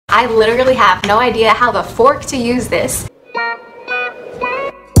I literally have no idea how the fork to use this.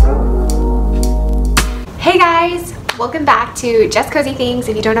 Hey guys! Welcome back to Just Cozy Things.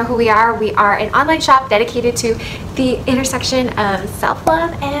 If you don't know who we are an online shop dedicated to the intersection of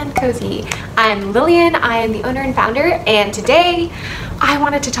self-love and cozy. I'm Lillian, I am the owner and founder, and today I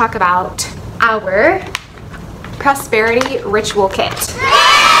wanted to talk about our prosperity ritual kit.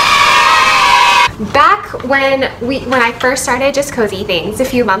 Back when I first started Just Cozy Things a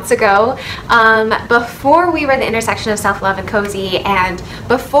few months ago, before we were the intersection of self-love and cozy, and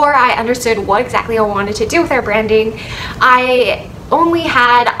before I understood what exactly I wanted to do with our branding, I only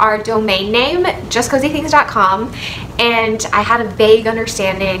had our domain name, justcozythings.com, and I had a vague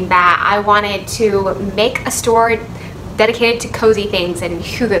understanding that I wanted to make a store dedicated to cozy things and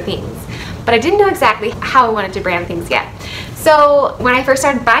hygge things, but I didn't know exactly how I wanted to brand things yet. So when I first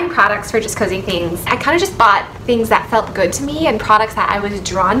started buying products for Just Cozy Things, I kind of just bought things that felt good to me and products that I was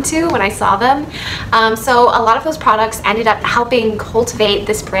drawn to when I saw them. So a lot of those products ended up helping cultivate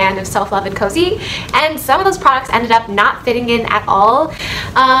this brand of self-love and cozy, and some of those products ended up not fitting in at all.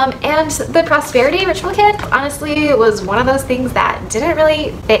 And the prosperity ritual kit, honestly, was one of those things that didn't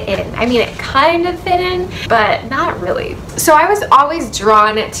really fit in. I mean, it kind of fit in, but not really. So I was always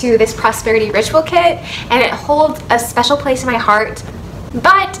drawn to this prosperity ritual kit, and it holds a special place in my heart,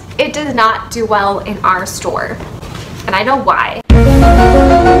 but it does not do well in our store, and I know why.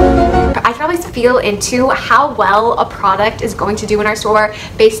 I can always feel into how well a product is going to do in our store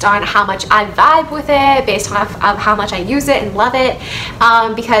based on how much I vibe with it, based on how much I use it and love it,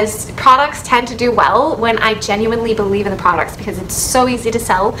 because products tend to do well when I genuinely believe in the products, because it's so easy to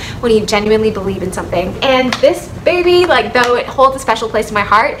sell when you genuinely believe in something. And this baby, like, though it holds a special place in my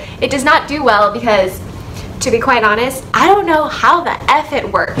heart, it does not do well because, to be quite honest, I don't know how the F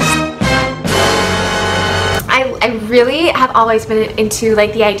it works. I really have always been into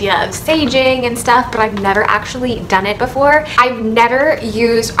like the idea of saging and stuff, but I've never actually done it before. I've never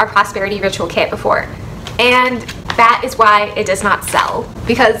used our prosperity ritual kit before, and that is why it does not sell,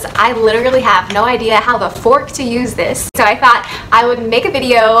 because I literally have no idea how the fork to use this. So I thought I would make a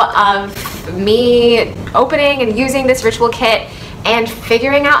video of me opening and using this ritual kit and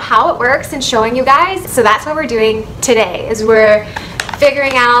figuring out how it works and showing you guys. So that's what we're doing today, is we're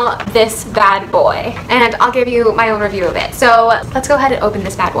figuring out this bad boy, and I'll give you my own review of it. So let's go ahead and open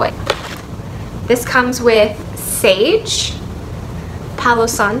this bad boy. This comes with sage, palo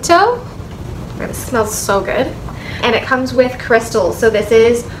santo, it smells so good, and it comes with crystals. So this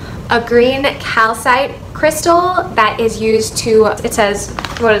is a green calcite crystal that is used to, it says,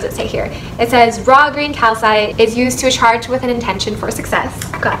 what does it say here? It says raw green calcite is used to charge with an intention for success.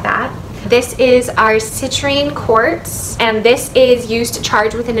 Got that. This is our citrine quartz, and this is used to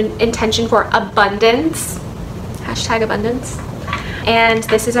charge with an intention for abundance. Hashtag abundance. And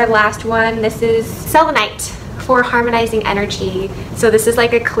this is our last one. This is selenite for harmonizing energy. So this is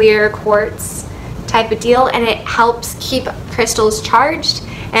like a clear quartz type of deal, and it helps keep crystals charged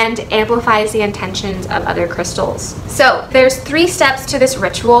and amplifies the intentions of other crystals. So there's 3 steps to this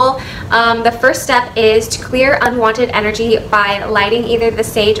ritual. The first step is to clear unwanted energy by lighting either the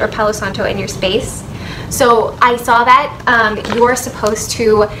sage or palo santo in your space. So I saw that you're supposed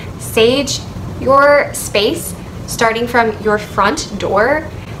to sage your space starting from your front door,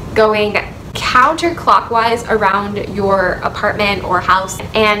 going counterclockwise around your apartment or house,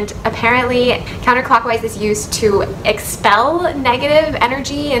 and apparently counterclockwise is used to expel negative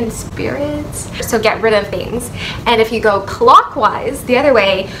energy and spirits, so get rid of things. And if you go clockwise the other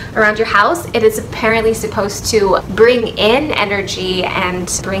way around your house, it is apparently supposed to bring in energy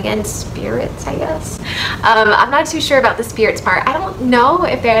and bring in spirits, I guess. I'm not too sure about the spirits part. I don't know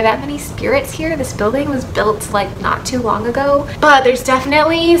if there are that many spirits here. This building was built like not too long ago, but there's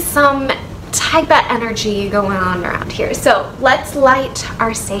definitely some type of energy going on around here. So let's light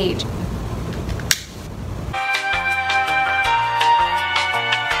our sage.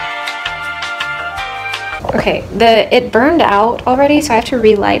 Okay, it burned out already, so I have to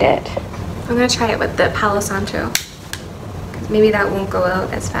relight it. I'm gonna try it with the palo santo, because maybe that won't go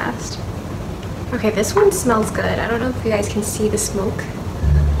out as fast. Okay, this one smells good. I don't know if you guys can see the smoke.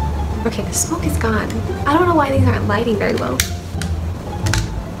 Okay, the smoke is gone. I don't know why these aren't lighting very well.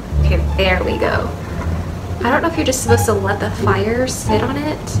 Okay, there we go. I don't know if you're just supposed to let the fire sit on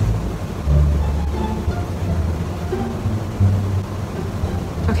it.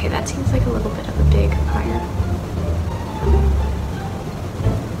 Okay, that seems like a little bit of a big fire.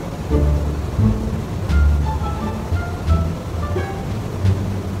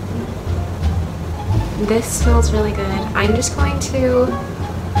 This smells really good. I'm just going to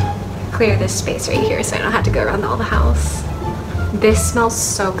clear this space right here so I don't have to go around all the house. This smells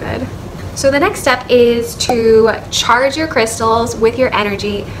so good. So the next step is to charge your crystals with your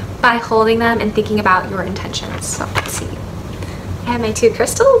energy by holding them and thinking about your intentions. So let's see. I have my 2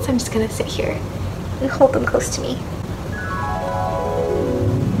 crystals. I'm just gonna sit here and hold them close to me.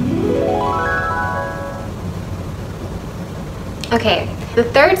 Okay, the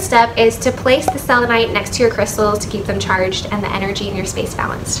third step is to place the selenite next to your crystals to keep them charged and the energy in your space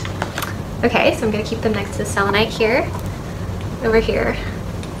balanced. Okay, so I'm gonna keep them next to the selenite here, over here.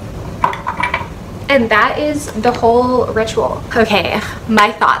 And that is the whole ritual. Okay,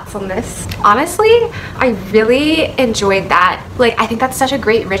 my thoughts on this. Honestly, I really enjoyed that. Like, I think that's such a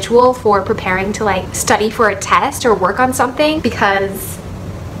great ritual for preparing to like study for a test or work on something, because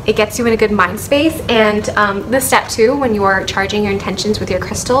it gets you in a good mind space. And the step 2, when you are charging your intentions with your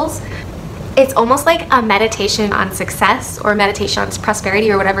crystals, it's almost like a meditation on success or meditation on prosperity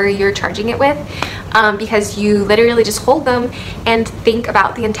or whatever you're charging it with, because you literally just hold them and think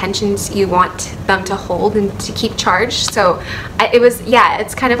about the intentions you want them to hold and to keep charged. So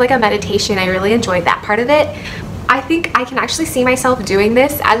it's kind of like a meditation. I really enjoyed that part of it. I think I can actually see myself doing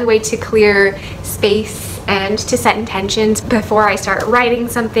this as a way to clear space and to set intentions before I start writing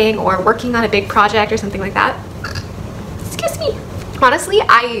something or working on a big project or something like that. Excuse me. Honestly,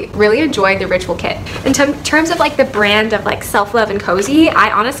 I really enjoyed the ritual kit. In terms of like the brand of like self-love and cozy,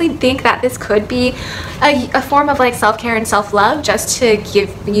 I honestly think that this could be a form of like self-care and self-love, just to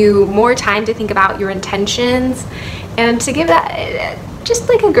give you more time to think about your intentions and to give that just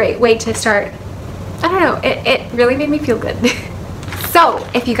like a great way to start. I don't know, it really made me feel good. So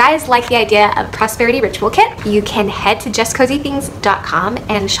if you guys like the idea of prosperity ritual kit, you can head to justcozythings.com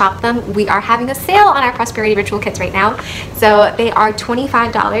and shop them. We are having a sale on our prosperity ritual kits right now. So they are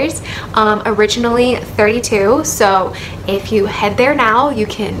 $25, originally $32. So if you head there now, you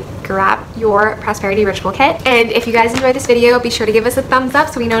can grab your prosperity ritual kit. And if you guys enjoyed this video, be sure to give us a thumbs up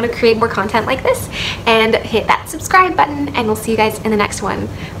so we know to create more content like this, and hit that subscribe button, and we'll see you guys in the next one.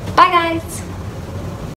 Bye guys.